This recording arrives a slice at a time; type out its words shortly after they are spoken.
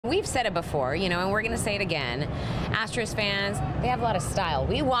We've said it before, and we're going to say it again. Astros fans, they have a lot of style.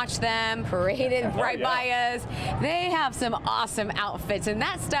 We watch them paraded right by us. They have some awesome outfits, and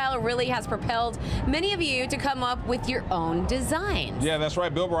that style really has propelled many of you to come up with your own designs. Yeah, that's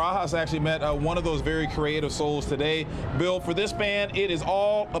right. Bill Barajas actually met one of those very creative souls today. Bill, for this band, it is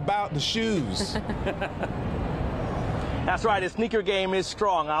all about the shoes. That's right, his sneaker game is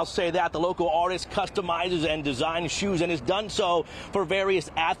strong. I'll say that. The local artist customizes and designs shoes and has done so for various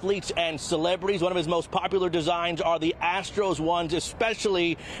athletes and celebrities. One of his most popular designs are the Astros ones,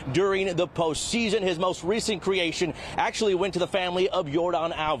 especially during the postseason. His most recent creation actually went to the family of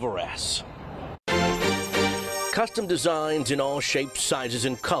Yordan Alvarez. Custom designs in all shapes, sizes,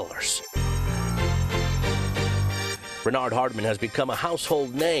 and colors. Bernard Hardman has become a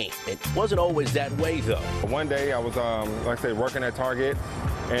household name. It wasn't always that way, though. One day I was, like I said, working at Target,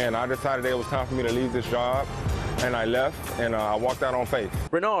 and I decided it was time for me to leave this job, and I left, and I walked out on faith.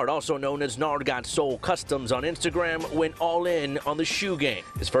 Bernard, also known as Nard Got Soul Customs on Instagram, went all in on the shoe game.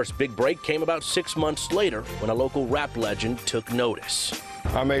 His first big break came about 6 months later when a local rap legend took notice.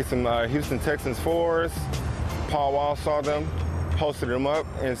 I made some Houston Texans 4s. Paul Wall saw them, posted them up,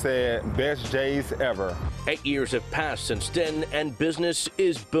 and said, "Best J's ever." 8 years have passed since then, and business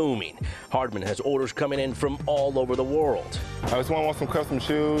is booming. Hardman has orders coming in from all over the world. I just want some custom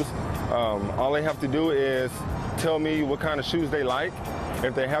shoes. All they have to do is tell me what kind of shoes they like.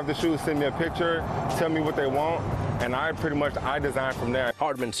 If they have the shoes, send me a picture, tell me what they want, and I design from there.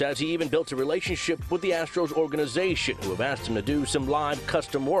 Hardman says he even built a relationship with the Astros organization, who have asked him to do some live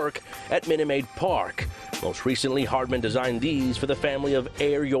custom work at Minute Maid Park. Most recently, Hardman designed these for the family of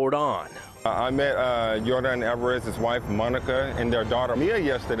Air Yordan. I met Yordan Alvarez's wife, Monica, and their daughter, Mia,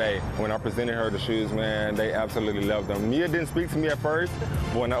 yesterday. When I presented her the shoes, man, they absolutely loved them. Mia didn't speak to me at first,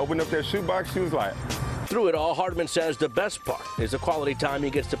 but when I opened up their shoebox, she was like... Through it all, Hardman says the best part is the quality time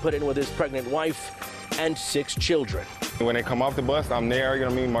he gets to put in with his pregnant wife and 6 children. When they come off the bus, I'm there, you know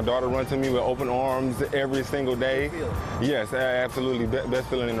what I mean? My daughter runs to me with open arms every single day. Yes, absolutely, best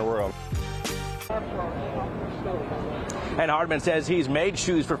feeling in the world. And Hardman says he's made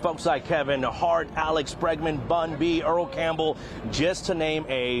shoes for folks like Kevin Hart, Alex Bregman, Bun B, Earl Campbell, just to name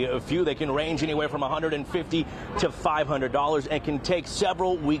a few. They can range anywhere from $150 to $500 and can take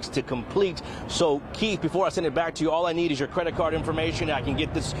several weeks to complete. So, Keith, before I send it back to you, all I need is your credit card information. I can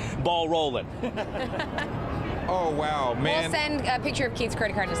get this ball rolling. Oh, wow, man. We'll send a picture of Keith's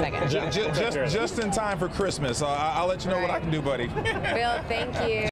credit card in a second. Just in time for Christmas. I'll let you know what I can do, buddy. Bill, thank you.